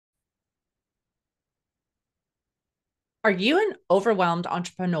Are you an overwhelmed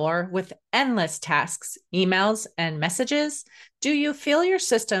entrepreneur with endless tasks, emails, and messages? Do you feel your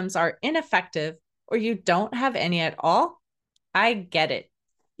systems are ineffective or you don't have any at all? I get it.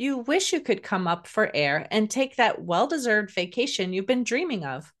 You wish you could come up for air and take that well deserved vacation you've been dreaming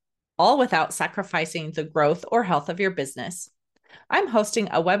of, all without sacrificing the growth or health of your business. I'm hosting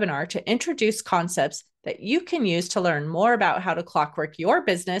a webinar to introduce concepts that you can use to learn more about how to clockwork your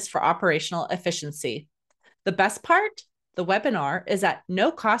business for operational efficiency. The best part? The webinar is at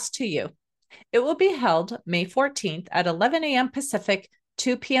no cost to you. It will be held May 14th at 11 a.m. Pacific,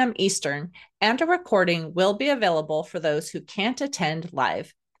 2 p.m. Eastern, and a recording will be available for those who can't attend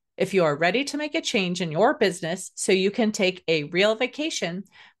live. If you are ready to make a change in your business so you can take a real vacation,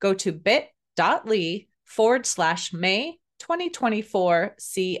 go to bit.ly/May 2024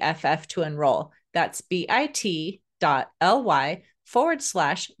 CFF to enroll. That's bit.ly/May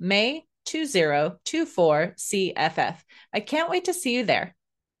 2024 CFF. I can't wait to see you there.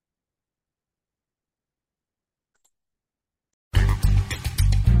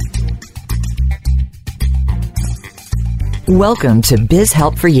 Welcome to Biz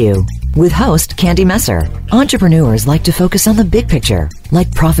Help for You with host Candy Messer. Entrepreneurs like to focus on the big picture,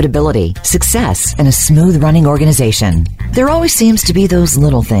 like profitability, success, and a smooth running organization. There always seems to be those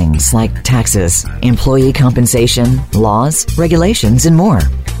little things like taxes, employee compensation, laws, regulations, and more.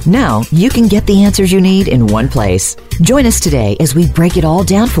 Now you can get the answers you need in one place. Join us today as we break it all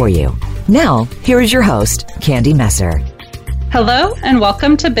down for you. Now, here is your host, Candy Messer. Hello and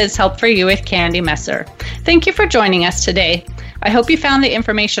welcome to Biz Help for You with Candy Messer. Thank you for joining us today. I hope you found the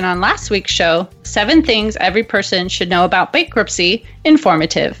information on last week's show, 7 Things Every Person Should Know About Bankruptcy,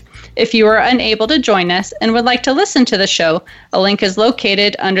 informative. If you are unable to join us and would like to listen to the show, a link is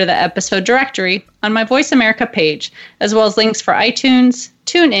located under the episode directory on my Voice America page, as well as links for iTunes,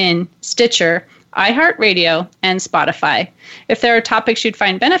 TuneIn, Stitcher, iHeartRadio, and Spotify. If there are topics you'd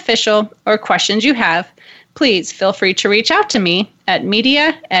find beneficial or questions you have, please feel free to reach out to me at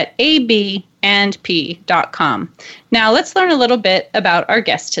media@abandp.com. Now let's learn a little bit about our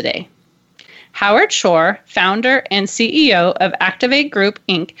guest today. Howard Shore, founder and CEO of Activate Group,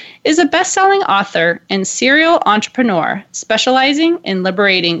 Inc., is a best-selling author and serial entrepreneur specializing in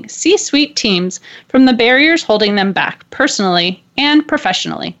liberating C-suite teams from the barriers holding them back personally and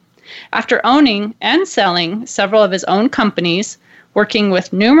professionally. After owning and selling several of his own companies, working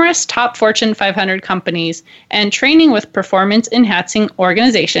with numerous top Fortune 500 companies, and training with performance-enhancing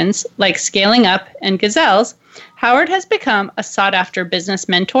organizations like Scaling Up and Gazelles, Howard has become a sought-after business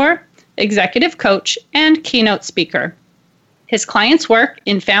mentor, executive coach, and keynote speaker. His clients work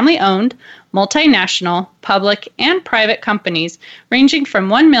in family-owned, multinational, public, and private companies ranging from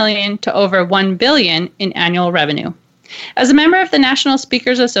 $1 million to over $1 billion in annual revenue. As a member of the National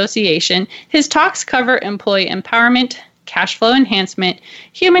Speakers Association, his talks cover employee empowerment, cash flow enhancement,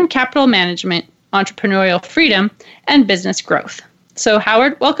 human capital management, entrepreneurial freedom, and business growth. So,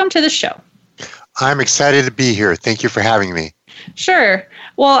 Howard, welcome to the show. I'm excited to be here. Thank you for having me. Sure.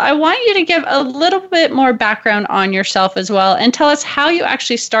 Well, I want you to give a little bit more background on yourself as well and tell us how you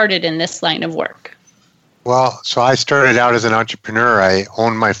actually started in this line of work. Well, so I started out as an entrepreneur. I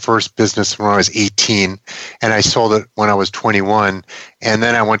owned my first business when I was 18, and I sold it when I was 21. And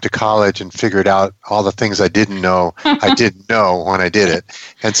then I went to college and figured out all the things I didn't know when I did it.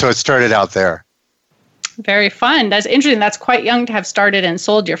 And so it started out there. Very fun. That's interesting. That's quite young to have started and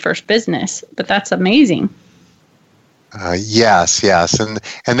sold your first business, but that's amazing. Yes. And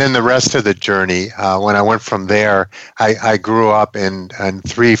then the rest of the journey, when I went from there, I grew up in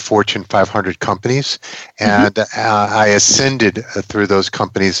 3 Fortune 500 companies, and I ascended through those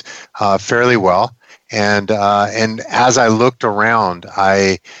companies fairly well. And as I looked around,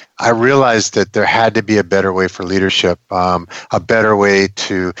 I realized that there had to be a better way for leadership, a better way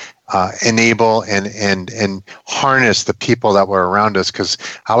to enable and harness the people that were around us, because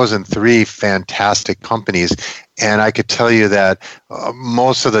I was in 3 fantastic companies, and I could tell you that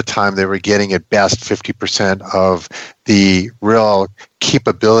most of the time they were getting at best 50% of the real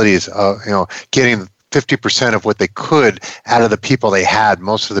capabilities of, getting 50% of what they could out of the people they had.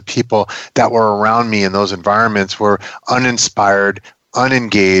 Most of the people that were around me in those environments were uninspired,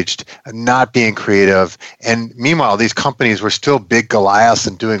 unengaged, not being creative. And meanwhile, these companies were still big Goliaths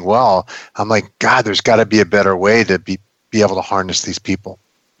and doing well. I'm like, God, there's got to be a better way to be able to harness these people.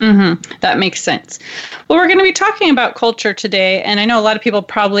 That makes sense. Well, we're going to be talking about culture today, and I know a lot of people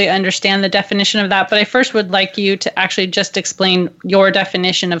probably understand the definition of that, but I first would like you to actually just explain your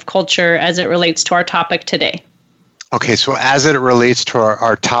definition of culture as it relates to our topic today. Okay, so as it relates to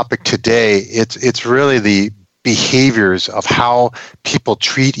our topic today, it's really the behaviors of how people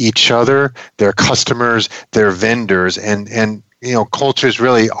treat each other, their customers, their vendors, and culture is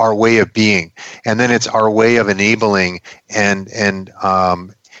really our way of being, and then it's our way of enabling and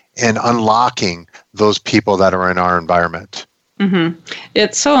unlocking those people that are in our environment. Mm-hmm.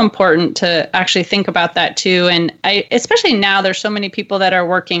 It's so important to actually think about that too. And especially now, there's so many people that are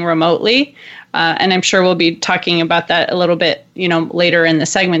working remotely. And I'm sure we'll be talking about that a little bit, later in the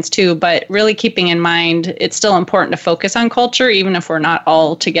segments too. But really keeping in mind, it's still important to focus on culture, even if we're not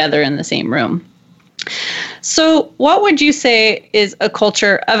all together in the same room. So what would you say is a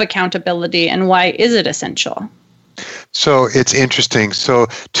culture of accountability, and why is it essential? So it's interesting. So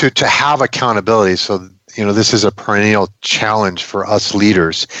to have accountability, so this is a perennial challenge for us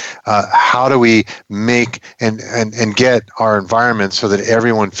leaders. How do we make and get our environment so that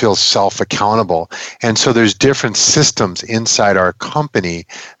everyone feels self-accountable? And so there's different systems inside our company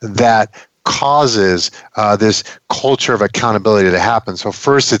that causes this culture of accountability to happen. So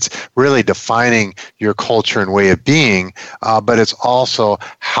first, it's really defining your culture and way of being, but it's also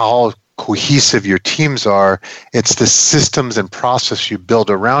how cohesive your teams are. It's the systems and process you build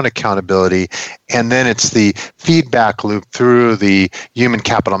around accountability, and then it's the feedback loop through the human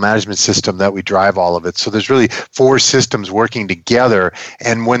capital management system that we drive all of it. So there's really 4 systems working together,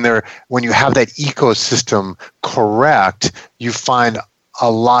 and when you have that ecosystem correct, you find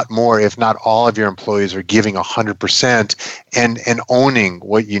a lot more, if not all of your employees are giving 100% and owning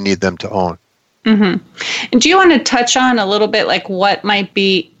what you need them to own. Mm-hmm. And do you want to touch on a little bit like what might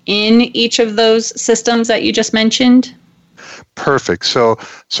be in each of those systems that you just mentioned? Perfect. So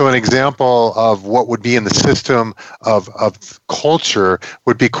an example of what would be in the system of culture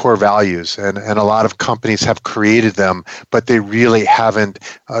would be core values. And a lot of companies have created them, but they really haven't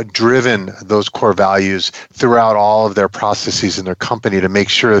driven those core values throughout all of their processes in their company to make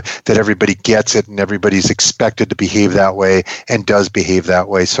sure that everybody gets it and everybody's expected to behave that way and does behave that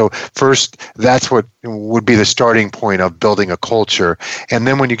way. So first, that's what would be the starting point of building a culture. And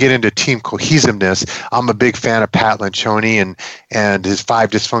then when you get into team cohesiveness, I'm a big fan of Pat Lencioni and his 5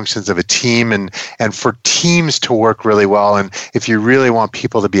 dysfunctions of a team, and for teams to work really well. And if you really want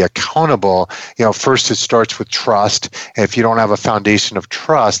people to be accountable, first it starts with trust. And if you don't have a foundation of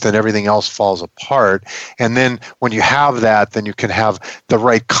trust, then everything else falls apart. And then when you have that, then you can have the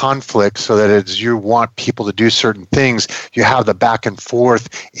right conflict so that as you want people to do certain things, you have the back and forth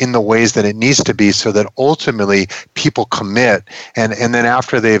in the ways that it needs to be so that ultimately people commit. And then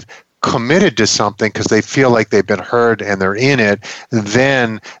after they've committed to something because they feel like they've been heard and they're in it,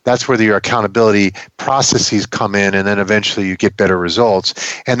 then that's where your accountability processes come in, and then eventually you get better results.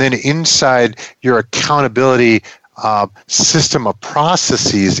 And then inside your accountability system of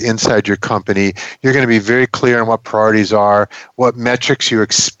processes inside your company, you're going to be very clear on what priorities are, what metrics you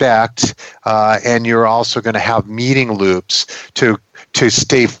expect, and you're also going to have meeting loops to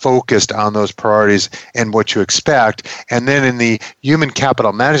stay focused on those priorities and what you expect. And then in the human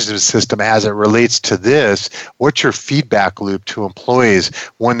capital management system, as it relates to this, what's your feedback loop to employees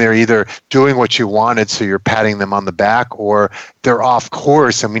when they're either doing what you wanted, so you're patting them on the back, or they're off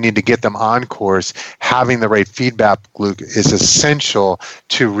course and we need to get them on course? Having the right feedback loop is essential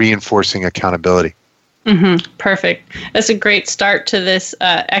to reinforcing accountability. Mm-hmm. Perfect. That's a great start to this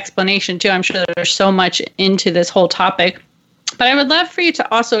explanation too. I'm sure there's so much into this whole topic. But I would love for you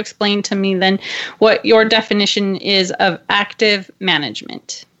to also explain to me then what your definition is of active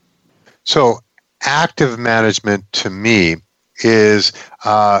management. So active management to me is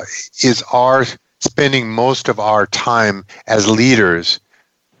our spending most of our time as leaders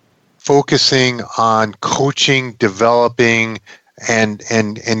focusing on coaching, developing, and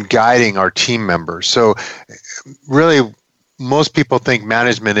guiding our team members. So really, most people think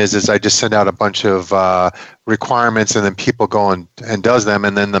management is I just send out a bunch of requirements and then people go and does them,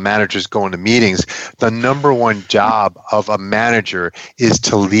 and then the managers go into meetings. The number one job of a manager is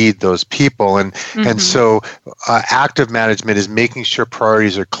to lead those people. And so active management is making sure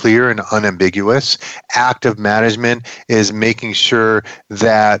priorities are clear and unambiguous. Active management is making sure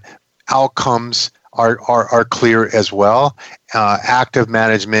that outcomes are clear as well. Active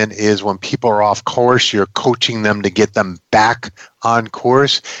management is when people are off course, you're coaching them to get them back on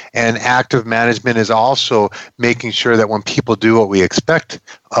course. And active management is also making sure that when people do what we expect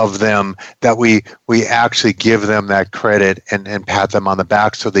of them, that we actually give them that credit and pat them on the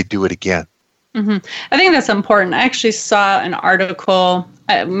back so they do it again. Mm-hmm. I think that's important. I actually saw an article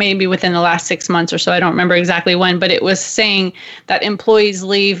maybe within the last 6 months or so. I don't remember exactly when, but it was saying that employees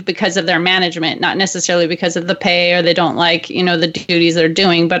leave because of their management, not necessarily because of the pay or they don't like, the duties they're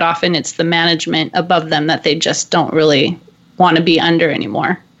doing, but often it's the management above them that they just don't really want to be under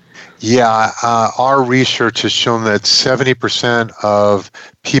anymore. Yeah, our research has shown that 70% of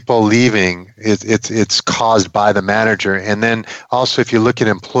people leaving, it's caused by the manager. And then also, if you look at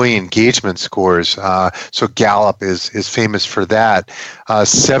employee engagement scores, so Gallup is famous for that,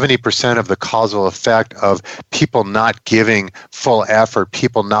 70% of the causal effect of people not giving full effort,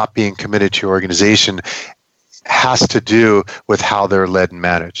 people not being committed to your organization, has to do with how they're led and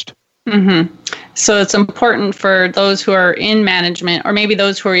managed. Mm-hmm. So it's important for those who are in management, or maybe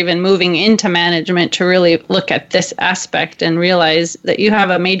those who are even moving into management, to really look at this aspect and realize that you have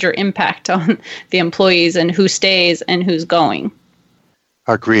a major impact on the employees and who stays and who's going.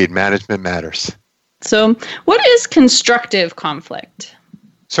 Agreed. Management matters. So what is constructive conflict?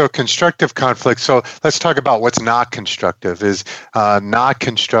 So constructive conflict. So let's talk about what's not constructive. Not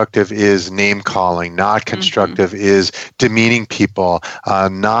constructive is name calling. Not constructive is demeaning people.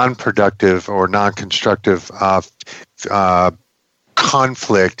 Non-productive or non-constructive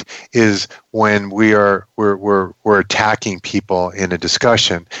conflict is when we're attacking people in a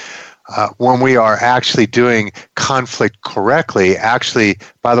discussion. When we are actually doing conflict correctly, actually,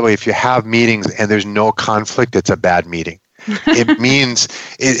 by the way, if you have meetings and there's no conflict, it's a bad meeting. It means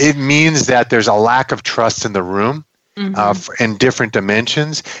that there's a lack of trust in the room in different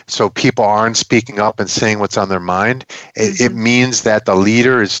dimensions, so people aren't speaking up and saying what's on their mind. It means that the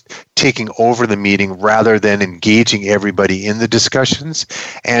leader is taking over the meeting rather than engaging everybody in the discussions.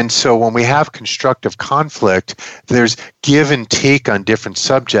 And so when we have constructive conflict, there's give and take on different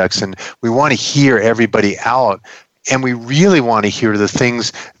subjects, and we want to hear everybody out. And we really want to hear the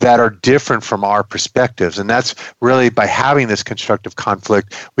things that are different from our perspectives. And that's really, by having this constructive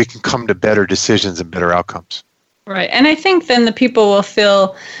conflict, we can come to better decisions and better outcomes. Right. And I think then the people will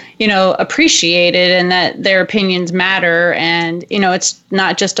feel, appreciated, and that their opinions matter. And, it's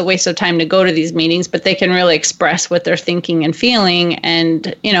not just a waste of time to go to these meetings, but they can really express what they're thinking and feeling.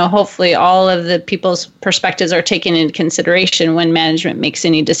 And, hopefully all of the people's perspectives are taken into consideration when management makes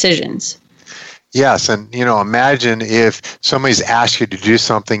any decisions. Yes, and imagine if somebody's asked you to do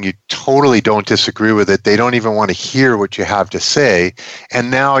something, you totally don't disagree with it. They don't even want to hear what you have to say,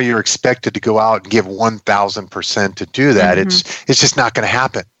 and now you're expected to go out and give 1,000% to do that. It's just not going to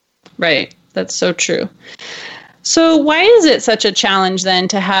happen. Right. That's so true. So why is it such a challenge then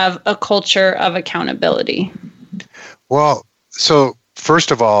to have a culture of accountability? Well, so first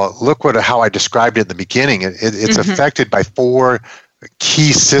of all, look how I described it in the beginning. It's affected by 4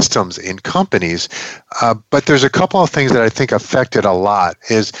 key systems in companies, but there's a couple of things that I think affect it a lot.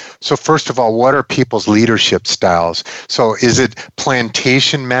 So first of all, what are people's leadership styles? So is it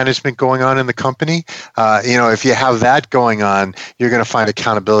plantation management going on in the company? If you have that going on, you're going to find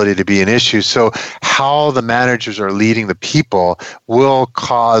accountability to be an issue. So how the managers are leading the people will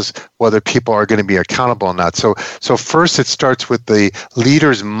cause whether people are going to be accountable or not. So first, it starts with the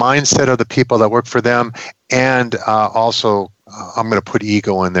leader's mindset of the people that work for them, and also I'm going to put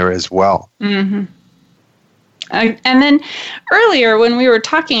ego in there as well. And then earlier, when we were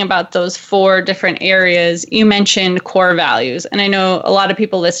talking about those 4 different areas, you mentioned core values. And I know a lot of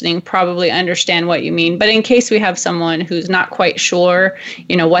people listening probably understand what you mean. But in case we have someone who's not quite sure,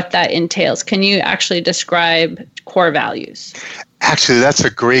 what that entails, can you actually describe core values? Actually, that's a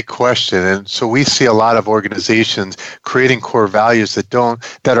great question. And so we see a lot of organizations creating core values that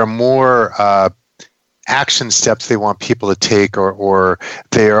are more action steps they want people to take, or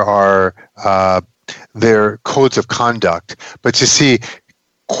there are their codes of conduct. But you see,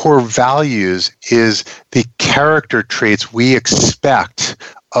 core values is the character traits we expect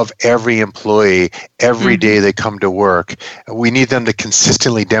of every employee every day they come to work. We need them to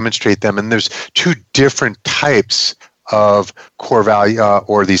consistently demonstrate them. And there's 2 different types of core value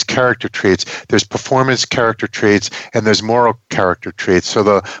or these character traits. There's performance character traits and there's moral character traits. So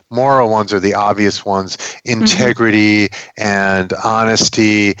the moral ones are the obvious ones: integrity and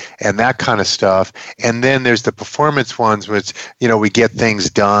honesty and that kind of stuff. And then there's the performance ones, which we get things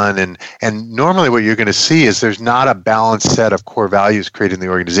done. And normally what you're going to see is there's not a balanced set of core values created in the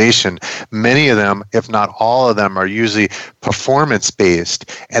organization. Many of them, if not all of them, are usually performance based,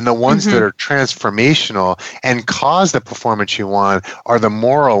 and the ones that are transformational and cause the performance you want are the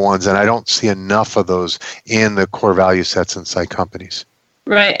moral ones, and I don't see enough of those in the core value sets inside companies.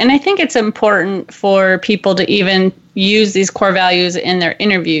 Right. And I think it's important for people to even use these core values in their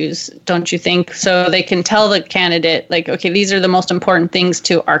interviews, don't you think? So they can tell the candidate, like, okay, these are the most important things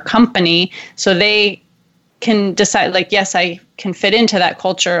to our company, so they can decide, like, yes, I can fit into that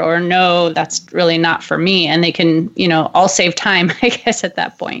culture, or no, that's really not for me. And they can, all save time, I guess, at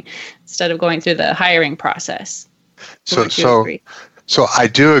that point, instead of going through the hiring process. So So I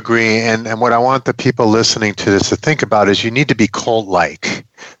do agree, and what I want the people listening to this to think about is you need to be cult-like.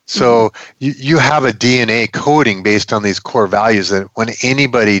 So you have a DNA coding based on these core values that when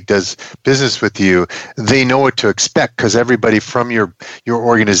anybody does business with you, they know what to expect because everybody from your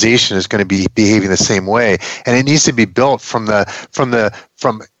organization is going to be behaving the same way, and it needs to be built from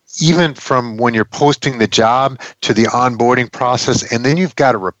even from when you're posting the job to the onboarding process, and then you've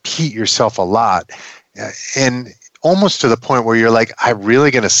got to repeat yourself a lot, and almost to the point where you're like, I'm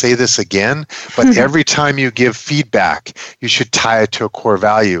really going to say this again, but every time you give feedback, you should tie it to a core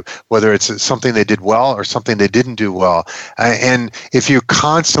value, whether it's something they did well or something they didn't do well. And if you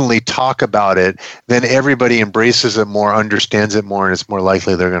constantly talk about it, then everybody embraces it more, understands it more, and it's more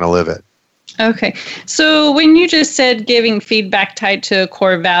likely they're going to live it. Okay. So when you just said giving feedback tied to a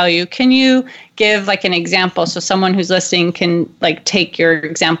core value, can you give like an example so someone who's listening can like take your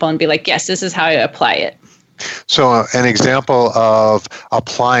example and be like, yes, this is how I apply it? So an example of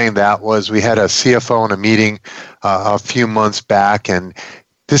applying that was we had a CFO in a meeting a few months back, and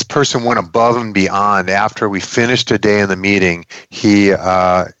this person went above and beyond. After we finished a day in the meeting, he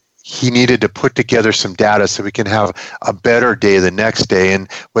needed to put together some data so we can have a better day the next day. And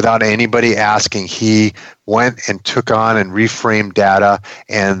without anybody asking, he went and took on and reframed data,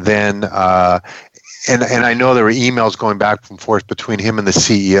 and then and I know there were emails going back and forth between him and the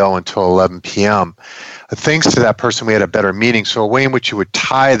CEO until 11 p.m. Thanks to that person, we had a better meeting. So a way in which you would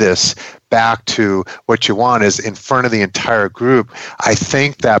tie this back to what you want is in front of the entire group. I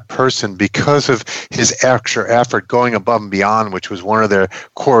thank that person because of his extra effort going above and beyond, which was one of their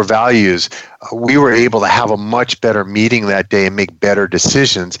core values. We were able to have a much better meeting that day and make better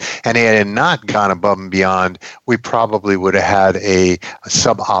decisions. And had it not gone above and beyond, we probably would have had a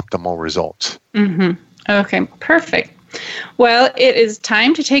suboptimal result. Mm-hmm. Okay, perfect. Well, it is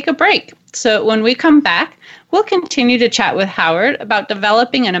time to take a break. So when we come back, we'll continue to chat with Howard about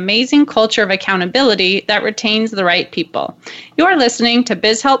developing an amazing culture of accountability that retains the right people. You're listening to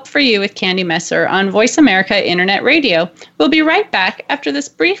Biz Help for You with Candy Messer on Voice America Internet Radio. We'll be right back after this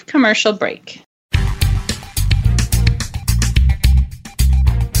brief commercial break.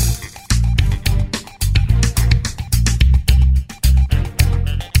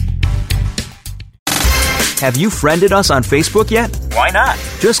 Have you friended us on Facebook yet? Why not?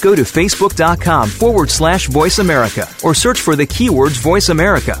 Just go to facebook.com/Voice America or search for the keywords Voice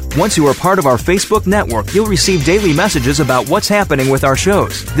America. Once you are part of our Facebook network, you'll receive daily messages about what's happening with our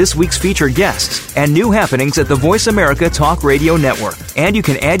shows, this week's featured guests, and new happenings at the Voice America Talk Radio Network. And you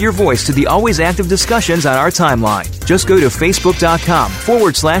can add your voice to the always active discussions on our timeline. Just go to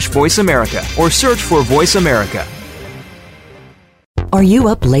facebook.com/Voice America or search for Voice America. Are you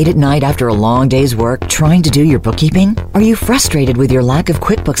up late at night after a long day's work trying to do your bookkeeping? Are you frustrated with your lack of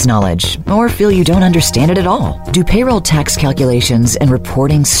QuickBooks knowledge or feel you don't understand it at all? Do payroll tax calculations and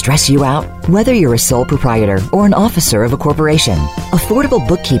reporting stress you out? Whether you're a sole proprietor or an officer of a corporation, Affordable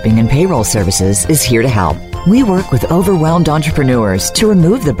Bookkeeping and Payroll Services is here to help. We work with overwhelmed entrepreneurs to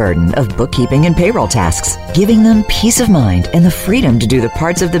remove the burden of bookkeeping and payroll tasks, giving them peace of mind and the freedom to do the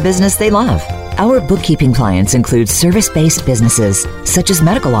parts of the business they love. Our bookkeeping clients include service-based businesses such as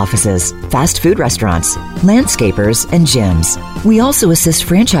medical offices, fast food restaurants, landscapers, and gyms. We also assist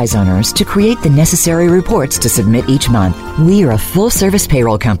franchise owners to create the necessary reports to submit each month. We are a full-service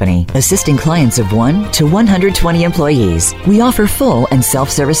payroll company, assisting clients of 1 to 120 employees. We offer full and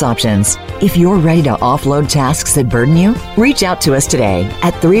self-service options. If you're ready to offload tasks that burden you, reach out to us today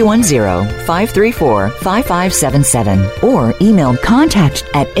at 310-534-5577 or email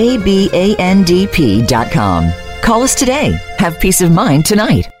contact@abandp.com. Call us today. Have peace of mind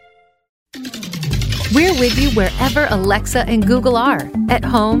tonight. We're with you wherever Alexa and Google are. At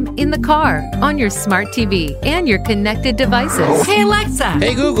home, in the car, on your smart TV, and your connected devices. Hey, Alexa.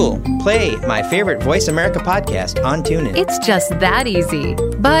 Hey, Google. Play my favorite Voice America podcast on TuneIn. It's just that easy.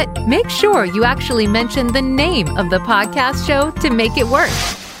 But make sure you actually mention the name of the podcast show to make it work.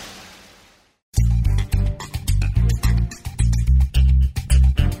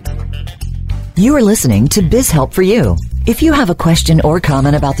 You are listening to Biz Help for You. If you have a question or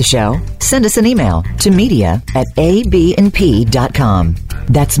comment about the show, send us an email to media@abandp.com.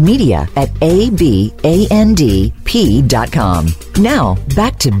 That's media@abandp.com. Now,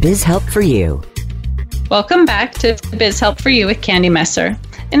 back to Biz Help for You. Welcome back to Biz Help for You with Candy Messer.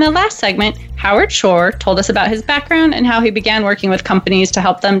 In the last segment, Howard Shore told us about his background and how he began working with companies to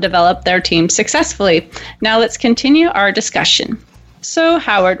help them develop their teams successfully. Now let's continue our discussion. So,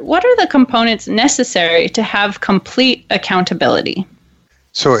 Howard, what are the components necessary to have complete accountability?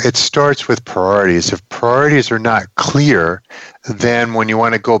 So it starts with priorities. If priorities are not clear, then when you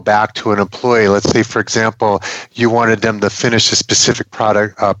want to go back to an employee, let's say, for example, you wanted them to finish a specific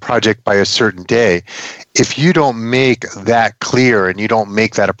project by a certain day. If you don't make that clear and you don't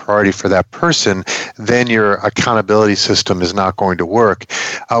make that a priority for that person, then your accountability system is not going to work.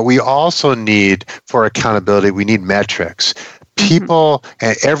 We also need, for accountability, we need metrics. People,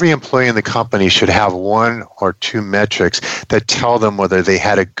 every employee in the company should have 1 or 2 metrics that tell them whether they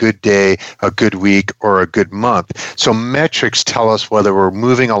had a good day, a good week, or a good month. So metrics tell us whether we're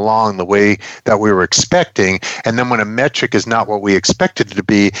moving along the way that we were expecting. And then when a metric is not what we expected it to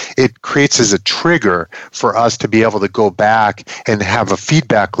be, it creates as a trigger for us to be able to go back and have a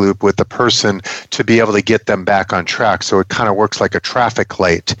feedback loop with the person to be able to get them back on track. So it kind of works like a traffic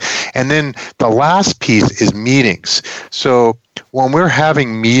light. And then the last piece is meetings. So when we're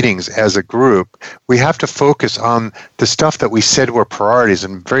having meetings as a group, we have to focus on the stuff that we said were priorities.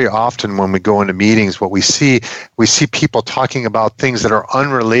 And very often when we go into meetings, what we see people talking about things that are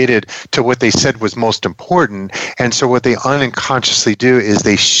unrelated to what they said was most important. And so what they unconsciously do is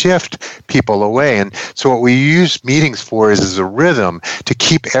they shift people away. And so what we use meetings for is a rhythm to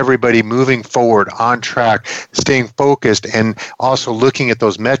keep everybody moving forward on track, staying focused, and also looking at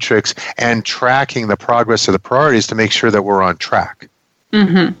those metrics and tracking the progress of the priorities to make sure that we're on track.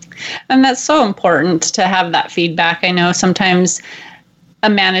 Mm-hmm. And that's so important to have that feedback. I know sometimes a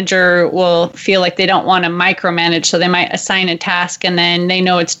manager will feel like they don't want to micromanage, so they might assign a task and then they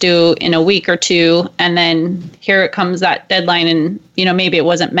know it's due in a week or 2, and then here it comes that deadline, and maybe it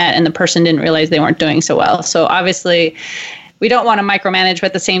wasn't met and the person didn't realize they weren't doing so well. So obviously we don't want to micromanage, but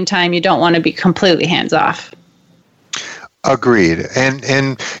at the same time you don't want to be completely hands off. Agreed.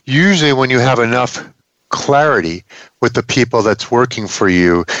 And usually when you have enough clarity with the people that's working for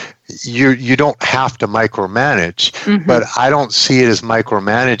you, you don't have to micromanage. But I don't see it as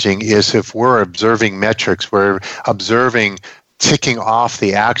micromanaging is if we're observing metrics, we're observing ticking off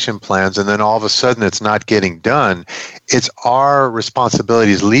the action plans, and then all of a sudden it's not getting done. It's our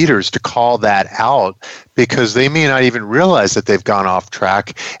responsibility as leaders to call that out, because they may not even realize that they've gone off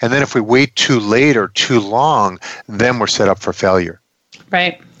track. And then if we wait too late or too long, then we're set up for failure.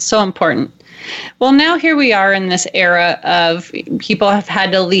 Right. So important. Well, now here we are in this era of people have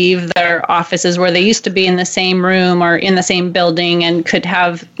had to leave their offices where they used to be in the same room or in the same building and could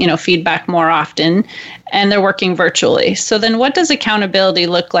have, feedback more often, and they're working virtually. So then what does accountability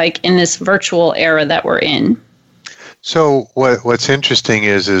look like in this virtual era that we're in? So what's interesting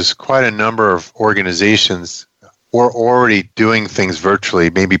is quite a number of organizations were already doing things virtually.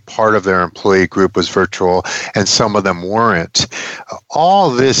 Maybe part of their employee group was virtual and some of them weren't. All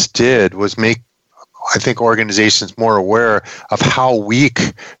this did was make, I think, organizations more aware of how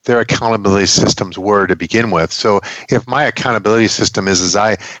weak their accountability systems were to begin with. So if my accountability system is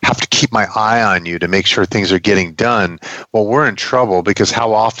I have to keep my eye on you to make sure things are getting done, well, we're in trouble, because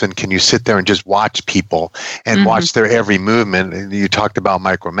how often can you sit there and just watch people and watch their every movement? And you talked about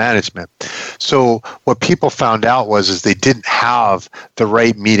micromanagement. So what people found out was they didn't have the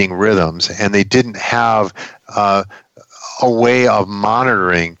right meeting rhythms, and they didn't have a way of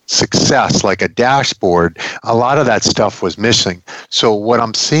monitoring success like a dashboard. A lot of that stuff was missing. So what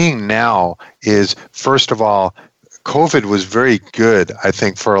I'm seeing now is, first of all, COVID was very good, I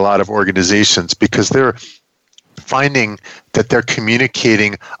think, for a lot of organizations, because they're finding that they're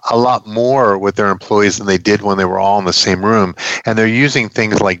communicating a lot more with their employees than they did when they were all in the same room. And they're using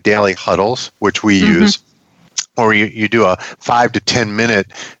things like daily huddles, which we use, or you do a 5 to 10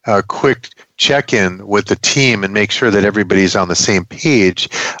 minute quick check-in with the team and make sure that everybody's on the same page.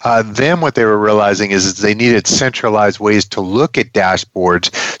 Then what they were realizing is they needed centralized ways to look at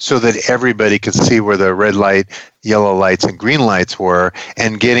dashboards so that everybody could see where the red light, yellow lights, and green lights were,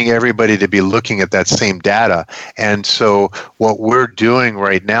 and getting everybody to be looking at that same data. And so what we're doing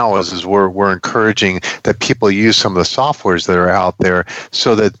right now is we're encouraging that people use some of the softwares that are out there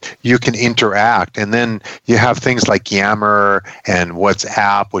so that you can interact. And then you have things like Yammer and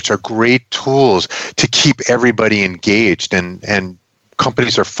WhatsApp, which are great tools to keep everybody engaged. And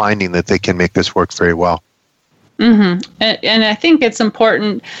companies are finding that they can make this work very well. And I think it's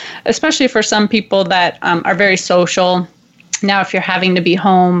important, especially for some people that are very social. Now, if you're having to be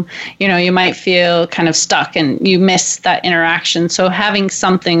home, you might feel kind of stuck and you miss that interaction. So having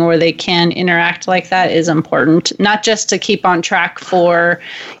something where they can interact like that is important, not just to keep on track for,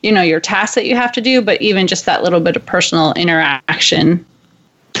 your tasks that you have to do, but even just that little bit of personal interaction.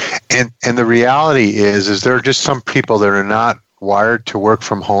 And the reality is there are just some people that are not wired to work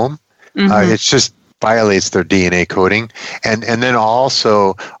from home. It's just violates their DNA coding. And then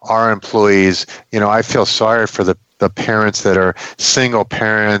also our employees, I feel sorry for the the parents that are single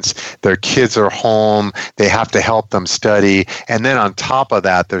parents, their kids are home, they have to help them study, and then on top of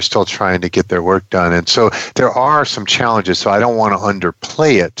that, they're still trying to get their work done. And so there are some challenges, so I don't want to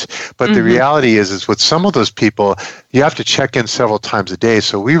underplay it. But the reality is with some of those people, you have to check in several times a day.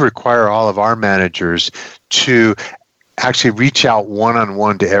 So we require all of our managers to actually reach out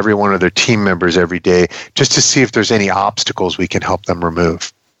one-on-one to every one of their team members every day just to see if there's any obstacles we can help them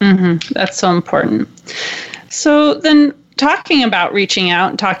remove. That's so important. So then, talking about reaching out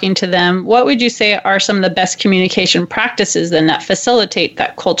and talking to them, what would you say are some of the best communication practices then that facilitate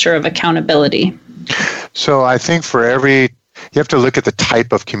that culture of accountability? So I think you have to look at the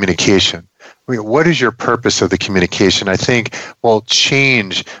type of communication. What is your purpose of the communication? I think will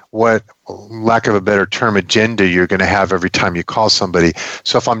change what, lack of a better term, agenda you're going to have every time you call somebody.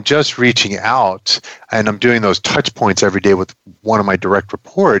 So if I'm just reaching out and I'm doing those touch points every day with one of my direct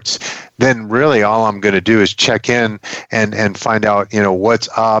reports, then really all I'm going to do is check in and find out, what's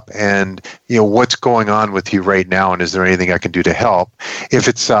up and, what's going on with you right now and is there anything I can do to help? If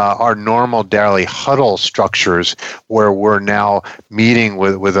it's our normal daily huddle structures where we're now meeting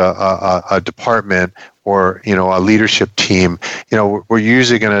with a department or a leadership team, we're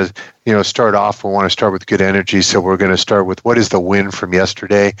usually going to start off, we want to start with good energy. So we're going to start with what is the win from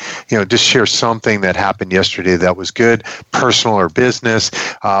yesterday? Just share something that happened yesterday that was good, personal or business.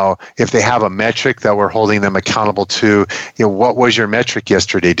 If they have a metric that we're holding them accountable to, what was your metric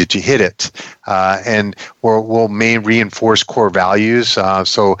yesterday? Did you hit it? And we'll reinforce core values.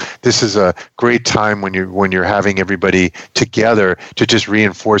 So this is a great time when you're having everybody together to just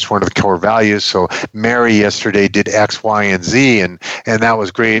reinforce one of the core values. So Mary yesterday did X, Y, and Z, and that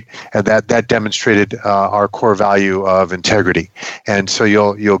was great. And that demonstrated our core value of integrity. And so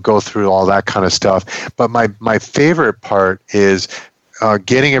you'll go through all that kind of stuff. But my favorite part is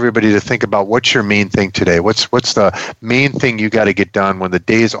getting everybody to think about what's your main thing today. What's the main thing you got to get done when the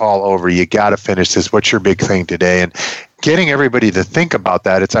day's all over? You got to finish this. What's your big thing today? And getting everybody to think about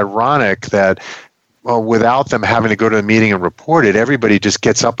that. It's ironic that without them having to go to the meeting and report it, everybody just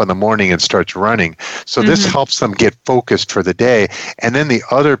gets up in the morning and starts running. So this helps them get focused for the day. And then the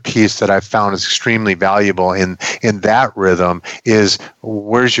other piece that I found is extremely valuable in that rhythm is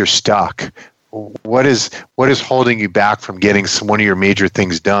where's your stuck? What is holding you back from getting one of your major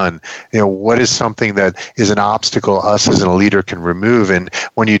things done? What is something that is an obstacle us as a leader can remove? And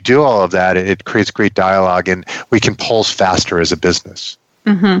when you do all of that, it creates great dialogue and we can pulse faster as a business.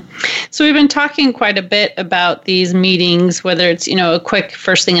 So we've been talking quite a bit about these meetings, whether it's, a quick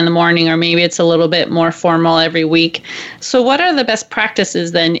first thing in the morning, or maybe it's a little bit more formal every week. So what are the best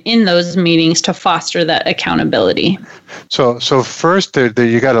practices then in those meetings to foster that accountability? So first,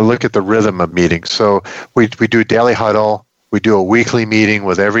 you got to look at the rhythm of meetings. So we do daily huddle. We do a weekly meeting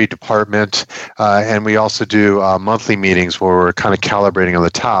with every department, and we also do monthly meetings where we're kind of calibrating on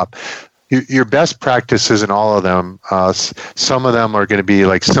the top. Your best practices in all of them, some of them are going to be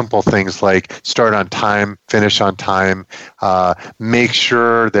like simple things like start on time, finish on time, make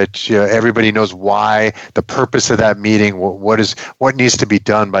sure that everybody knows why, the purpose of that meeting, what needs to be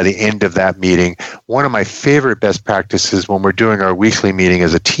done by the end of that meeting. One of my favorite best practices when we're doing our weekly meeting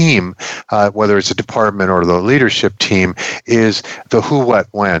as a team, whether it's a department or the leadership team, is the who, what,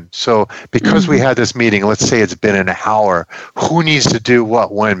 when. So because we had this meeting, let's say it's been an hour, who needs to do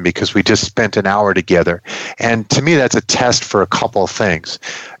what, when, because we just spent an hour together. And to me, that's a test for a couple of things.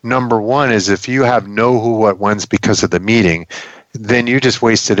 Number one is if you have no who, what, whens because of the meeting, then you just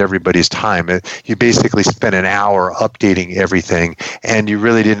wasted everybody's time. You basically spent an hour updating everything, and you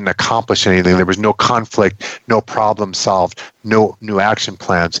really didn't accomplish anything. There was no conflict, no problem solved, no new action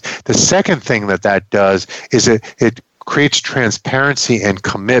plans. The second thing that does is it creates transparency and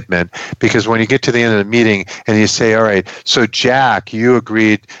commitment, because when you get to the end of the meeting and you say, all right, so Jack, you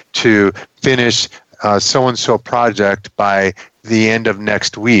agreed to finish so-and-so project by the end of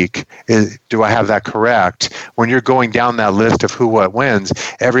next week. Do I have that correct? When you're going down that list of who, what, whens,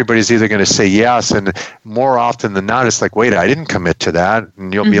 everybody's either going to say yes, and more often than not, it's like, wait, I didn't commit to that.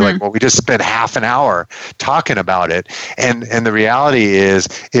 And you'll be like, well, we just spent half an hour talking about it. And the reality is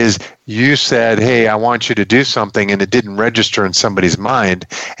you said, hey, I want you to do something, and it didn't register in somebody's mind.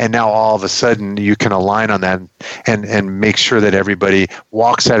 And now all of a sudden you can align on that and make sure that everybody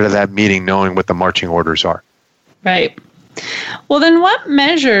walks out of that meeting knowing what the marching orders are. Right. Well, then what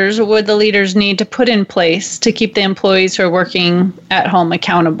measures would the leaders need to put in place to keep the employees who are working at home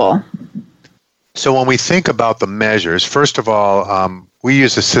accountable? So when we think about the measures, first of all, we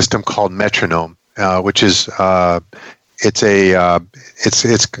use a system called Metronome, which is it's a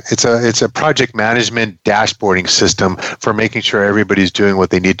project management dashboarding system for making sure everybody's doing what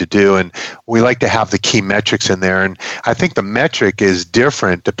they need to do. And we like to have the key metrics in there. And I think the metric is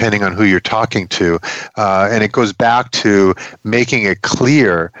different depending on who you're talking to. And it goes back to making it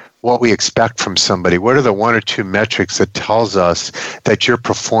clear what we expect from somebody. What are the one or two metrics that tells us that you're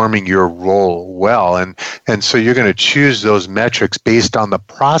performing your role well? And so you're going to choose those metrics based on the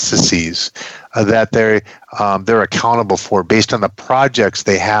processes that they're accountable for, based on the projects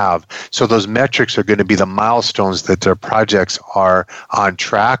they have. So those metrics are going to be the milestones that their projects are on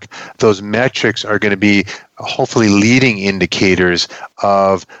track. Those metrics are going to be hopefully leading indicators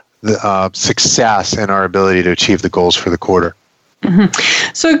of the success and our ability to achieve the goals for the quarter. Mm-hmm.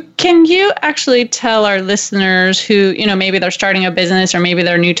 So can you actually tell our listeners who, maybe they're starting a business or maybe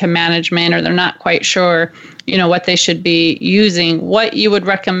they're new to management or they're not quite sure, what they should be using, what you would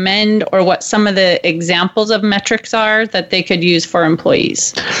recommend or what some of the examples of metrics are that they could use for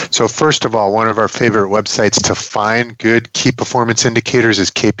employees? So first of all, one of our favorite websites to find good key performance indicators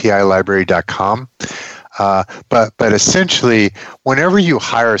is kpilibrary.com. But essentially, whenever you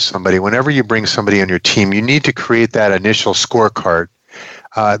hire somebody, whenever you bring somebody on your team, you need to create that initial scorecard.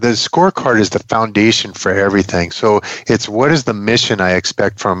 The scorecard is the foundation for everything. So it's what is the mission I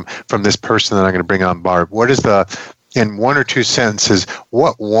expect from this person that I'm going to bring on board? What is in one or two sentences,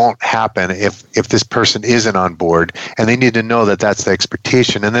 what won't happen if this person isn't on board? And they need to know that that's the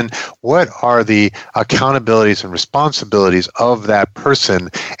expectation. And then what are the accountabilities and responsibilities of that person?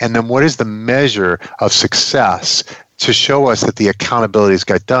 And then what is the measure of success to show us that the accountabilities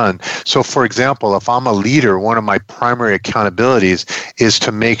got done? So for example, if I'm a leader, one of my primary accountabilities is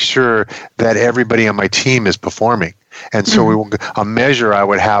to make sure that everybody on my team is performing. And so a measure I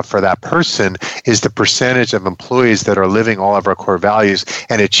would have for that person is the percentage of employees that are living all of our core values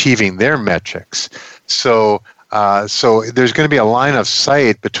and achieving their metrics. So there's going to be a line of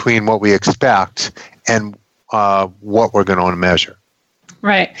sight between what we expect and what we're going to measure.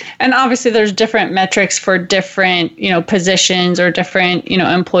 Right. And obviously there's different metrics for different, positions or different,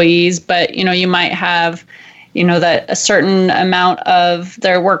 employees, but, you might have that a certain amount of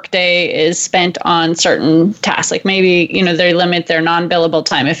their workday is spent on certain tasks. Like maybe, they limit their non-billable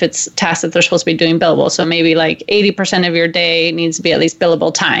time if it's tasks that they're supposed to be doing billable. So maybe like 80% of your day needs to be at least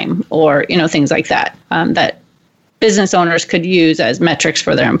billable time or, things like that, that business owners could use as metrics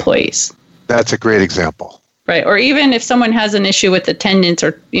for their employees. That's a great example. Right. Or even if someone has an issue with attendance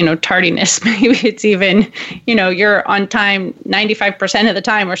or, tardiness, maybe it's even, you're on time 95% of the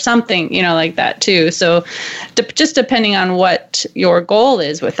time or something, like that too. So just depending on what your goal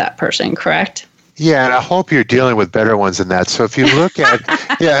is with that person, correct? Yeah, and I hope you're dealing with better ones than that. So if you look at,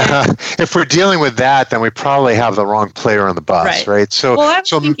 if we're dealing with that, then we probably have the wrong player on the bus, right? So, well,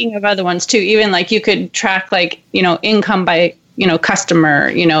 I'm thinking of other ones too. Even like you could track income by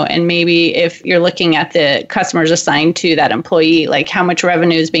customer, and maybe if you're looking at the customers assigned to that employee, like how much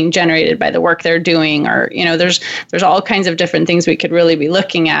revenue is being generated by the work they're doing, or, there's all kinds of different things we could really be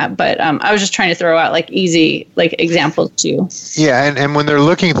looking at. But I was just trying to throw out easy examples too. Yeah. And when they're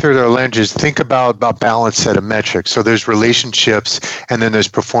looking through their lenses, think about balanced set of metrics. So there's relationships and then there's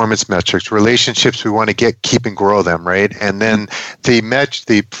performance metrics. Relationships, we want to keep and grow them, right? And then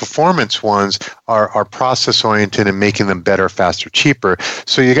the performance ones are process oriented and making them better, faster, cheaper.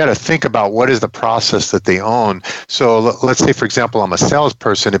 So you got to think about what is the process that they own. So let's say, for example, I'm a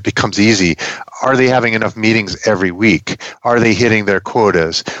salesperson, it becomes easy. Are they having enough meetings every week? Are they hitting their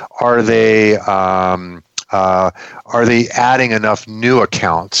quotas? Are they adding enough new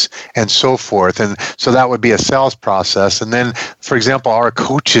accounts and so forth? And so that would be a sales process. And then, for example, our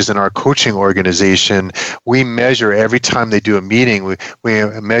coaches in our coaching organization, we measure every time they do a meeting, we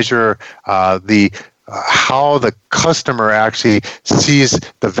measure how the customer actually sees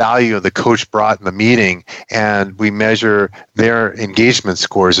the value of the coach brought in the meeting, and we measure their engagement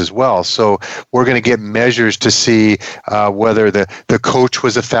scores as well. So we're going to get measures to see whether the coach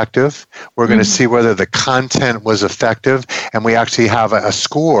was effective. We're going to see whether the content was effective, and we actually have a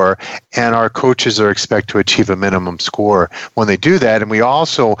score, and our coaches are expected to achieve a minimum score when they do that. And we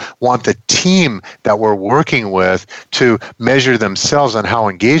also want the team that we're working with to measure themselves on how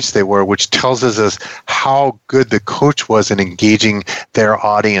engaged they were, which tells us how good the coach was in engaging their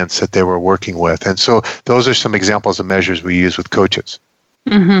audience that they were working with. And so those are some examples of measures we use with coaches.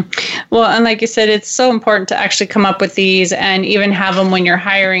 Mm-hmm. Well, and like you said, it's so important to actually come up with these and even have them when you're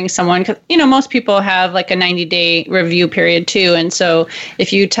hiring someone, because, most people have like a 90-day review period too. And so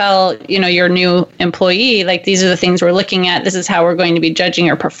if you tell, your new employee, like, these are the things we're looking at, this is how we're going to be judging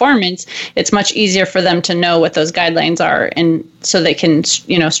your performance, it's much easier for them to know what those guidelines are. And so they can,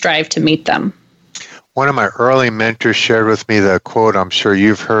 strive to meet them. one of my early mentors shared with me the quote I'm sure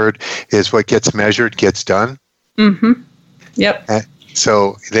you've heard is what gets measured gets done. Mm-hmm. Yep.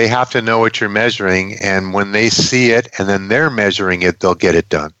 So they have to know what you're measuring, and when they see it and then they're measuring it, they'll get it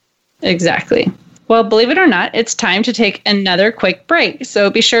done. Exactly. Well, believe it or not, it's time to take another quick break. So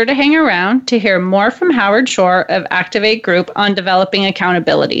be sure to hang around to hear more from Howard Shore of Activate Group on developing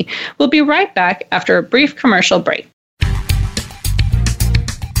accountability. We'll be right back after a brief commercial break.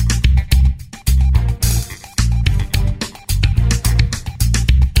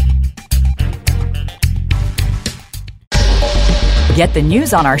 Get the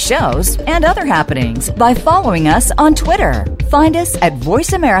news on our shows and other happenings by following us on Twitter. Find us at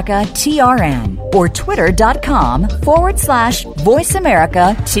VoiceAmericaTRN or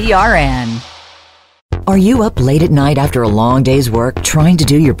twitter.com/VoiceAmericaTRN. Are you up late at night after a long day's work trying to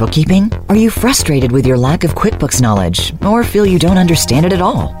do your bookkeeping? Are you frustrated with your lack of QuickBooks knowledge or feel you don't understand it at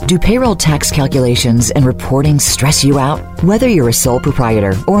all? Do payroll tax calculations and reporting stress you out? Whether you're a sole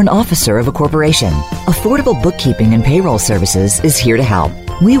proprietor or an officer of a corporation, Affordable Bookkeeping and Payroll Services is here to help.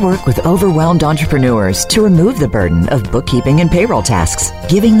 We work with overwhelmed entrepreneurs to remove the burden of bookkeeping and payroll tasks,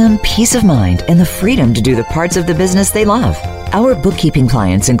 giving them peace of mind and the freedom to do the parts of the business they love. Our bookkeeping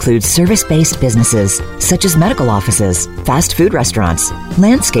clients include service-based businesses such as medical offices, fast food restaurants,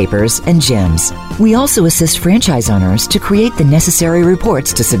 landscapers, and gyms. We also assist franchise owners to create the necessary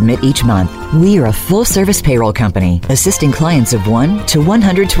reports to submit each month. We are a full-service payroll company, assisting clients of 1 to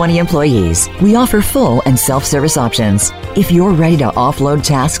 120 employees. We offer full and self-service options. If you're ready to offload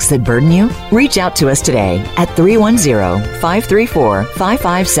tasks that burden you, reach out to us today at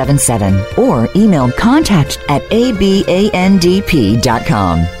 310-534-5577 or email contact@abandp.com.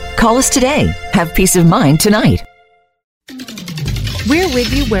 Call us today. Have peace of mind tonight. We're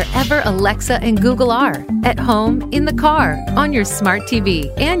with you wherever Alexa and Google are. At home, in the car, on your smart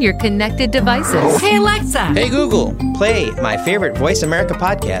TV, and your connected devices. Hey, Alexa. Hey, Google. Play my favorite Voice America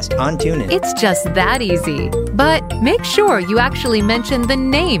podcast on TuneIn. It's just that easy. But make sure you actually mention the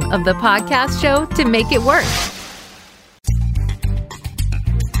name of the podcast show to make it work.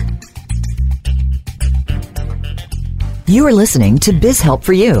 You are listening to Biz Help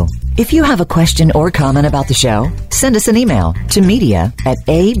for You. If you have a question or comment about the show, send us an email to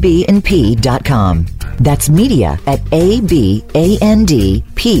media@abandp.com. That's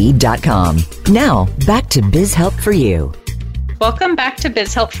media@abandp.com. Now, back to Biz Help for You. Welcome back to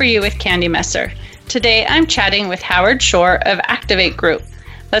Biz Help for You with Candy Messer. Today, I'm chatting with Howard Shore of Activate Group.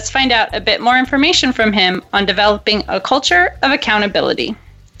 Let's find out a bit more information from him on developing a culture of accountability.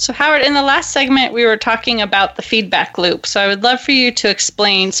 So Howard, in the last segment, we were talking about the feedback loop. So I would love for you to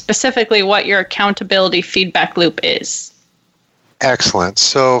explain specifically what your accountability feedback loop is. Excellent.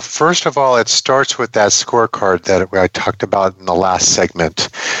 So first of all, it starts with that scorecard that I talked about in the last segment.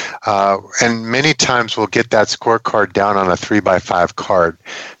 And many times we'll get that scorecard down on a 3x5 card.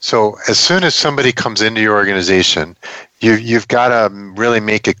 So as soon as somebody comes into your organization, you've got to really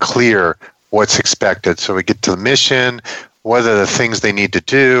make it clear what's expected. So we get to the mission, what are the things they need to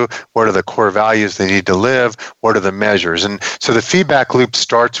do, what are the core values they need to live, what are the measures. And so the feedback loop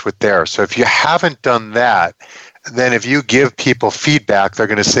starts with there. So if you haven't done that, then if you give people feedback, they're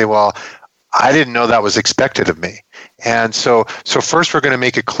going to say, well, I didn't know that was expected of me. And so first we're going to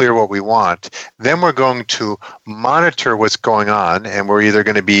make it clear what we want. Then we're going to monitor what's going on, and we're either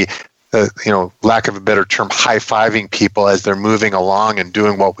going to be lack of a better term, high-fiving people as they're moving along and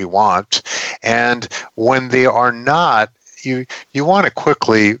doing what we want. And when they are not, you want to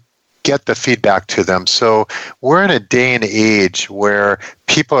quickly get the feedback to them. So we're in a day and age where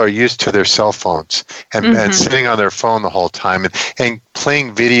people are used to their cell phones and sitting on their phone the whole time and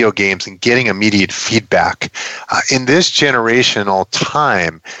playing video games and getting immediate feedback. In this generational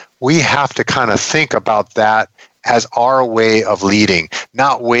time, we have to kind of think about that as our way of leading,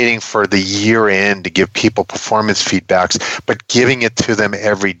 not waiting for the year end to give people performance feedbacks, but giving it to them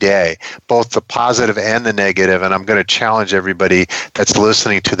every day, both the positive and the negative. And I'm going to challenge everybody that's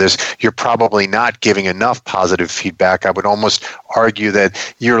listening to this. You're probably not giving enough positive feedback. I would almost argue that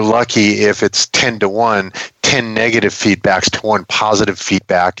you're lucky if it's 10-1, 10 negative feedbacks to 1 positive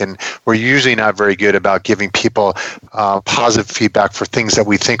feedback. And we're usually not very good about giving people positive feedback for things that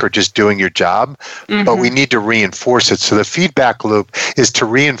we think are just doing your job, but we need to reinforce it. So the feedback loop is to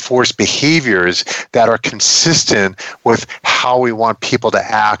reinforce behaviors that are consistent with how we want people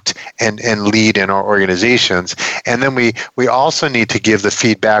to act and lead in our organizations. And then we also need to give the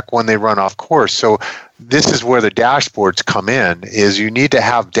feedback when they run off course. So this is where the dashboards come in, is you need to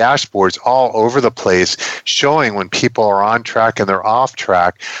have dashboards all over the place showing when people are on track and they're off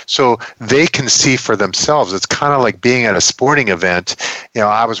track so they can see for themselves. It's kind of like being at a sporting event.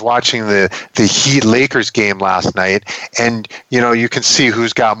 I was watching the Heat Lakers game last night, and you can see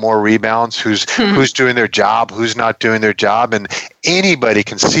who's got more rebounds, who's doing their job, who's not doing their job, and anybody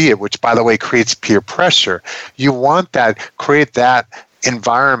can see it, which by the way creates peer pressure. You want create that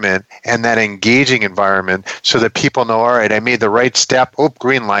environment and that engaging environment so that people know, all right, I made the right step,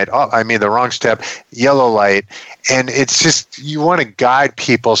 green light, I made the wrong step, yellow light. And it's just, you want to guide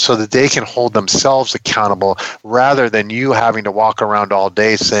people so that they can hold themselves accountable rather than you having to walk around all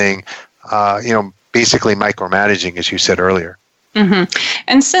day saying, basically micromanaging, as you said earlier. Mm-hmm.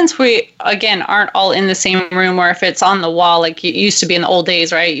 And since we, again, aren't all in the same room, or if it's on the wall, like it used to be in the old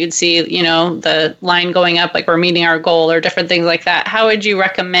days, right? You'd see, the line going up, like we're meeting our goal or different things like that. How would you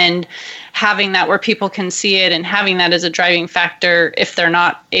recommend having that where people can see it and having that as a driving factor if they're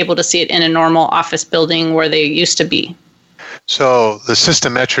not able to see it in a normal office building where they used to be? So the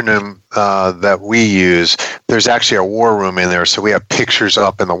system metronome that we use, there's actually a war room in there. So we have pictures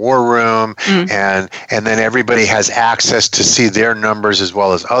up in the war room, and then everybody has access to see their numbers as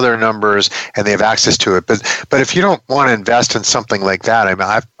well as other numbers, and they have access to it. But if you don't want to invest in something like that, I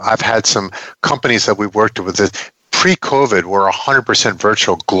mean, I've had some companies that we've worked with that pre-COVID were 100%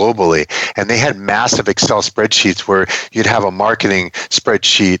 virtual globally, and they had massive Excel spreadsheets where you'd have a marketing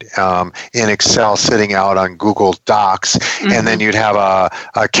spreadsheet in Excel sitting out on Google Docs, and then you'd have a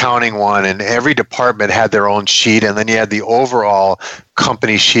accounting one, and every department had their own sheet, and then you had the overall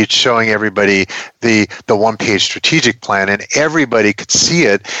company sheet showing everybody the one-page strategic plan, and everybody could see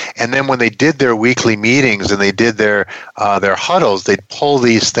it. And then when they did their weekly meetings and they did their huddles, they'd pull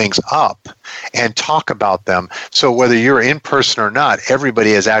these things up and talk about them. So whether you're in person or not,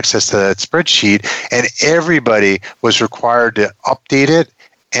 everybody has access to that spreadsheet, and everybody was required to update it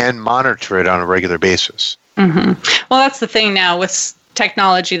and monitor it on a regular basis. Mm-hmm. Well, that's the thing now with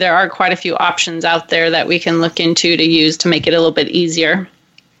technology. There are quite a few options out there that we can look into to use to make it a little bit easier.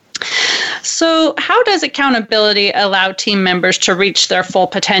 So how does accountability allow team members to reach their full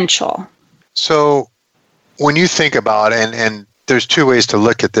potential? So when you think about it, and there's two ways to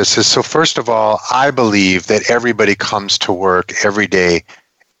look at this. So first of all, I believe that everybody comes to work every day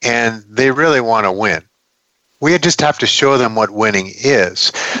and they really want to win. We just have to show them what winning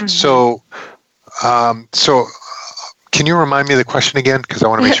is. Mm-hmm. So can you remind me of the question again? Because I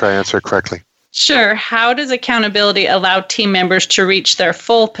want to make sure I answer it correctly. Sure. How does accountability allow team members to reach their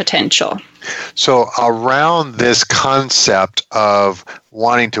full potential? So around this concept of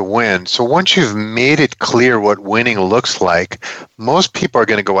wanting to win, so once you've made it clear what winning looks like, most people are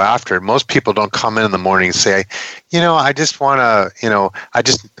going to go after it. Most people don't come in the morning and say, I just want to,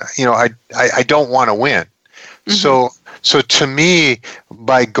 I don't want to win. Mm-hmm. So to me,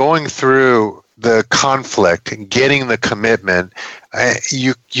 by going through the conflict and getting the commitment,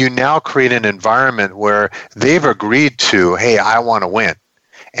 you now create an environment where they've agreed to, hey, I want to win,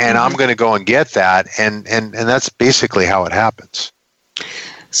 and I'm going to go and get that, and that's basically how it happens.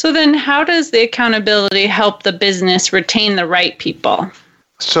 So then how does the accountability help the business retain the right people?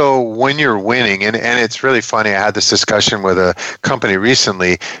 So when you're winning, and it's really funny, I had this discussion with a company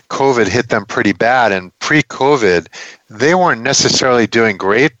recently. COVID hit them pretty bad, and pre-COVID, they weren't necessarily doing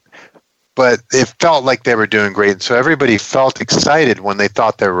great, but it felt like they were doing great. And so everybody felt excited when they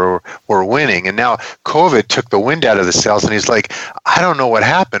thought they were winning. And now COVID took the wind out of the sails, and he's like, I don't know what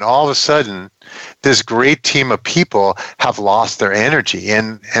happened. All of a sudden, this great team of people have lost their energy.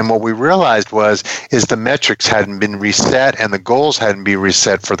 And what we realized is the metrics hadn't been reset and the goals hadn't been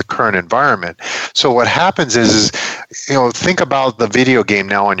reset for the current environment. So what happens is think about the video game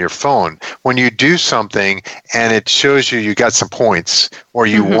now on your phone. When you do something and it shows you got some points or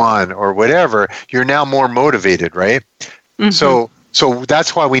you won or whatever, you're now more motivated, right? Mm-hmm. So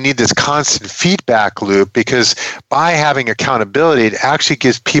that's why we need this constant feedback loop, because by having accountability, it actually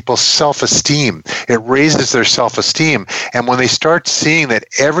gives people self-esteem. It raises their self-esteem. And when they start seeing that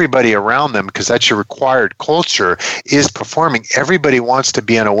everybody around them, because that's your required culture, is performing, everybody wants to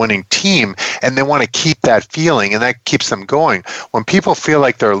be on a winning team, and they want to keep that feeling, and that keeps them going. When people feel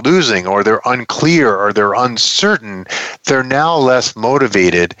like they're losing or they're unclear or they're uncertain, they're now less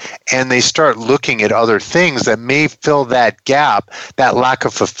motivated, and they start looking at other things that may fill that gap, that lack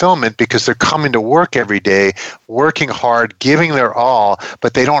of fulfillment, because they're coming to work every day, working hard, giving their all,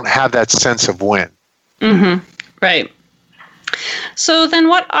 but they don't have that sense of win. Mm-hmm. Right. So then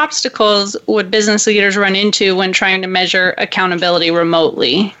what obstacles would business leaders run into when trying to measure accountability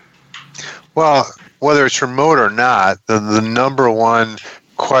remotely? Well, whether it's remote or not, the number one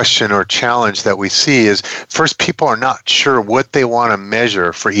question or challenge that we see is, first, people are not sure what they want to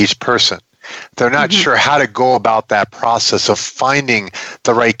measure for each person. They're not sure how to go about that process of finding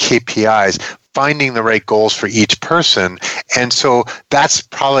the right KPIs, finding the right goals for each person. And so that's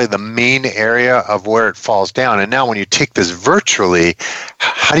probably the main area of where it falls down. And now when you take this virtually,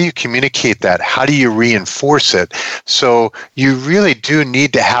 how do you communicate that? How do you reinforce it? So you really do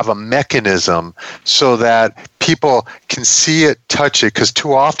need to have a mechanism so that people can see it, touch it, because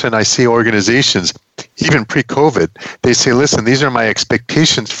too often I see organizations, even pre-COVID, they say, listen, these are my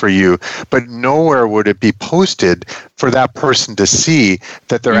expectations for you, but nowhere would it be posted for that person to see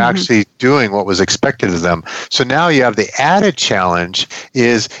that they're actually doing what was expected of them. So now you have the added challenge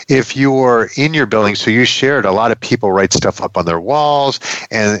is if you are in your building, so you shared, a lot of people write stuff up on their walls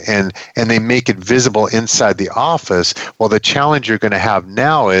and they make it visible inside the office. Well, the challenge you're going to have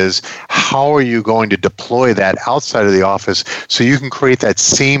now is how are you going to deploy that outside of the office so you can create that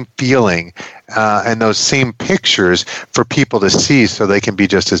same feeling and those same pictures for people to see so they can be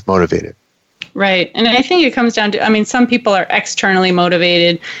just as motivated. Right. And I think it comes down to, some people are externally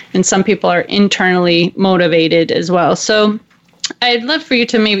motivated and some people are internally motivated as well. So I'd love for you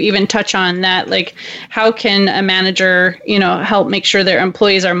to maybe even touch on that. Like, how can a manager, help make sure their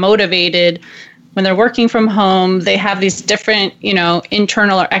employees are motivated when they're working from home? They have these different,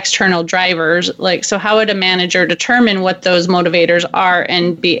 internal or external drivers. Like, so how would a manager determine what those motivators are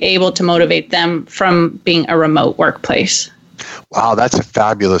and be able to motivate them from being a remote workplace? Wow, that's a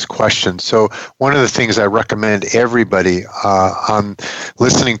fabulous question. So one of the things I recommend everybody on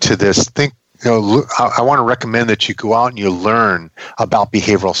listening to this, I want to recommend that you go out and you learn about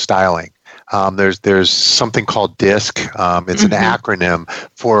behavioral styling. There's something called DISC. It's an acronym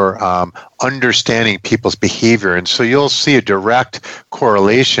for understanding people's behavior. And so you'll see a direct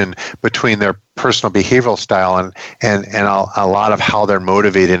correlation between their personal behavioral style and a lot of how they're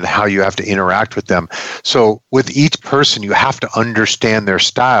motivated and how you have to interact with them. So with each person, you have to understand their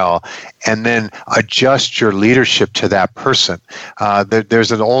style and then adjust your leadership to that person.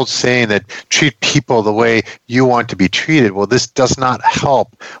 There's an old saying that treat people the way you want to be treated. Well, this does not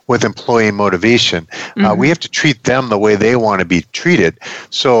help with employee motivation. We have to treat them the way they want to be treated.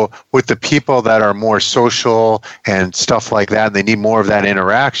 So with the people that are more social and stuff like that, and they need more of that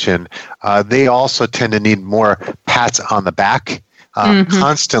interaction, they also tend to need more pats on the back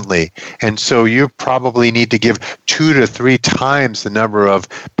constantly. And so you probably need to give 2 to 3 times the number of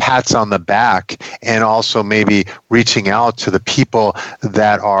pats on the back, and also maybe reaching out to the people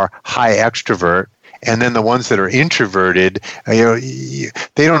that are high extrovert. And then the ones that are introverted, they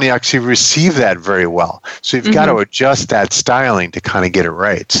don't actually receive that very well. So you've got to adjust that styling to kind of get it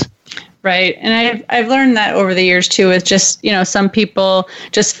right. Right. And I've learned that over the years too, with just, some people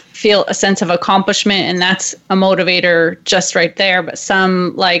just feel a sense of accomplishment and that's a motivator just right there, but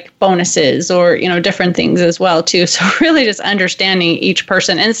some like bonuses or, different things as well too. So really just understanding each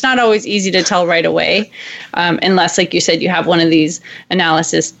person. And it's not always easy to tell right away, unless, like you said, you have one of these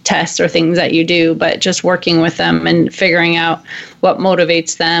analysis tests or things that you do, but just working with them and figuring out what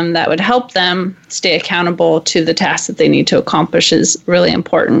motivates them that would help them stay accountable to the tasks that they need to accomplish is really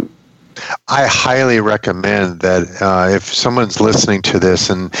important. I highly recommend that if someone's listening to this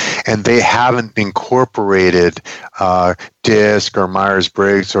and they haven't incorporated DISC or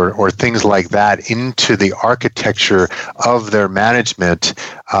Myers-Briggs or things like that into the architecture of their management,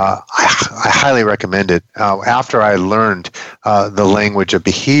 I highly recommend it. After I learned the language of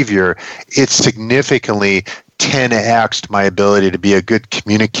behavior, it significantly 10x'd my ability to be a good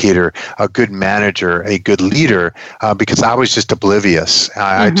communicator, a good manager, a good leader, because I was just oblivious.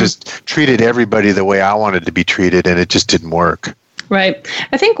 I just treated everybody the way I wanted to be treated, and it just didn't work. Right.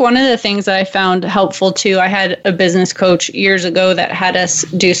 I think one of the things that I found helpful too, I had a business coach years ago that had us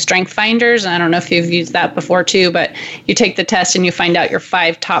do strength finders. I don't know if you've used that before too, but you take the test and you find out your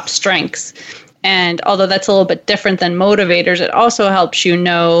 5 top strengths. And although that's a little bit different than motivators, it also helps you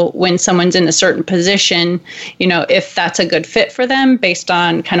know when someone's in a certain position, if that's a good fit for them based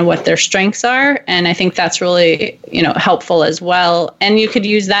on kind of what their strengths are. And I think that's really, helpful as well. And you could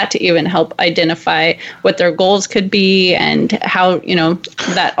use that to even help identify what their goals could be and how,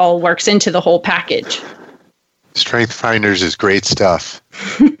 that all works into the whole package. Strength Finders is great stuff.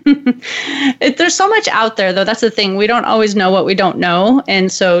 There's so much out there, though. That's the thing. We don't always know what we don't know.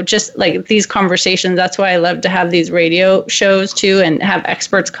 And so just like these conversations, that's why I love to have these radio shows, too, and have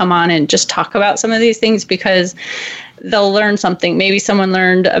experts come on and just talk about some of these things, because they'll learn something. Maybe someone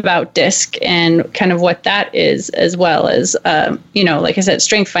learned about DISC and kind of what that is, as well as, like I said,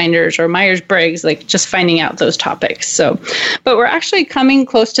 Strength Finders or Myers-Briggs, like just finding out those topics. So, but we're actually coming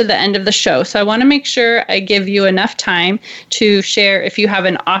close to the end of the show. So I want to make sure I give you enough time to share if you have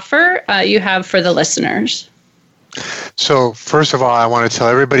an offer you have for the listeners. So first of all, I want to tell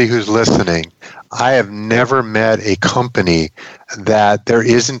everybody who's listening, I have never met a company that there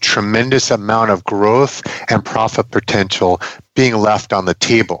isn't tremendous amount of growth and profit potential being left on the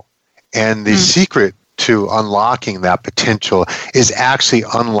table. And the secret to unlocking that potential is actually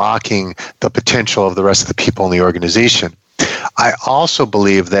unlocking the potential of the rest of the people in the organization. I also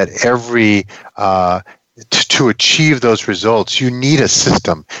believe that to achieve those results, you need a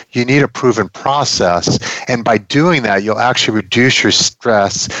system. You need a proven process. And by doing that, you'll actually reduce your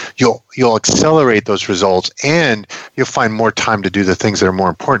stress. You'll accelerate those results, and you'll find more time to do the things that are more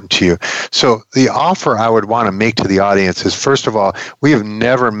important to you. So the offer I would want to make to the audience is, first of all, we have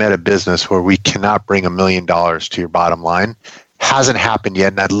never met a business where we cannot bring $1 million to your bottom line. Hasn't happened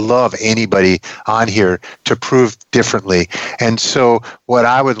yet, and I'd love anybody on here to prove differently. And so what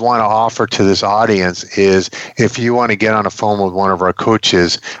I would want to offer to this audience is, if you want to get on a phone with one of our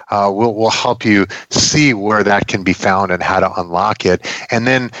coaches, we'll help you see where that can be found and how to unlock it. And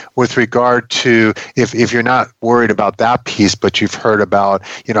then with regard to, if you're not worried about that piece, but you've heard about,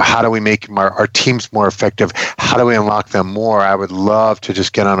 how do we make our teams more effective? How do we unlock them more? I would love to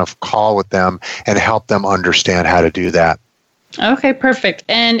just get on a call with them and help them understand how to do that. Okay, perfect.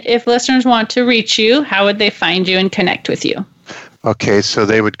 And if listeners want to reach you, how would they find you and connect with you? Okay, so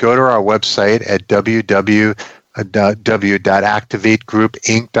they would go to our website at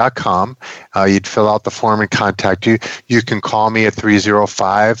www.activategroupinc.com. You'd fill out the form and contact you. You can call me at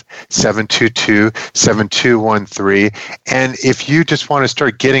 305-722-7213. And if you just want to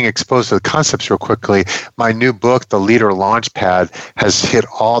start getting exposed to the concepts real quickly, my new book, The Leader Launchpad, has hit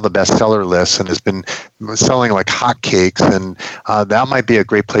all the bestseller lists and has been selling like hotcakes. And that might be a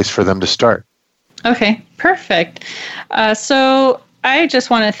great place for them to start. Okay, perfect. So I just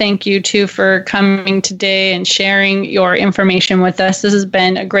want to thank you two for coming today and sharing your information with us. This has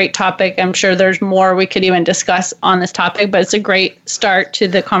been a great topic. I'm sure there's more we could even discuss on this topic, but it's a great start to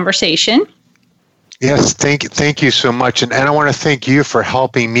the conversation. Yes, thank you so much. And I want to thank you for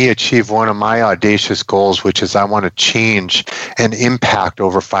helping me achieve one of my audacious goals, which is I want to change and impact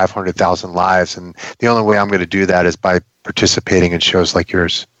over 500,000 lives. And the only way I'm going to do that is by participating in shows like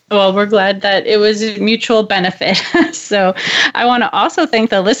yours. Well, we're glad that it was a mutual benefit. So I want to also thank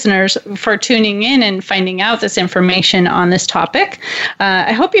the listeners for tuning in and finding out this information on this topic.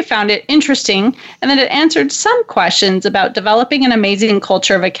 I hope you found it interesting and that it answered some questions about developing an amazing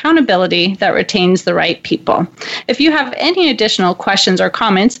culture of accountability that retains the right people. If you have any additional questions or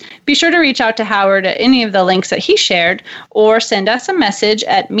comments, be sure to reach out to Howard at any of the links that he shared, or send us a message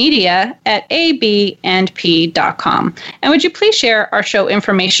at media@abandp.com. And would you please share our show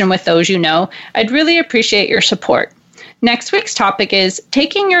information with those you know? I'd really appreciate your support. Next week's topic is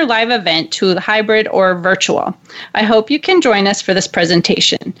taking your live event to hybrid or virtual. I hope you can join us for this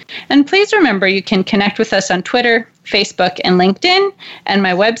presentation. And please remember, you can connect with us on Twitter, Facebook, and LinkedIn. And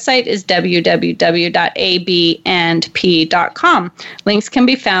my website is www.abandp.com. Links can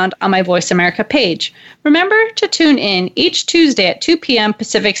be found on my Voice America page. Remember to tune in each Tuesday at 2 p.m.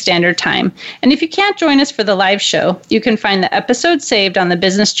 Pacific Standard Time. And if you can't join us for the live show, you can find the episode saved on the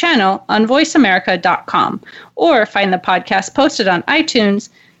business channel on voiceamerica.com, or find the podcast posted on iTunes,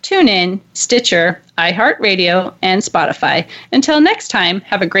 TuneIn, Stitcher, iHeartRadio, and Spotify. Until next time,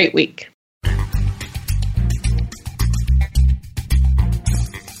 have a great week.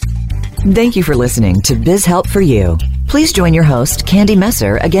 Thank you for listening to Biz Help for You. Please join your host, Candy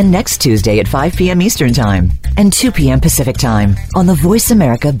Messer, again next Tuesday at 5 p.m. Eastern Time and 2 p.m. Pacific Time on the Voice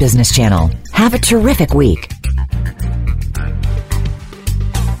America Business Channel. Have a terrific week.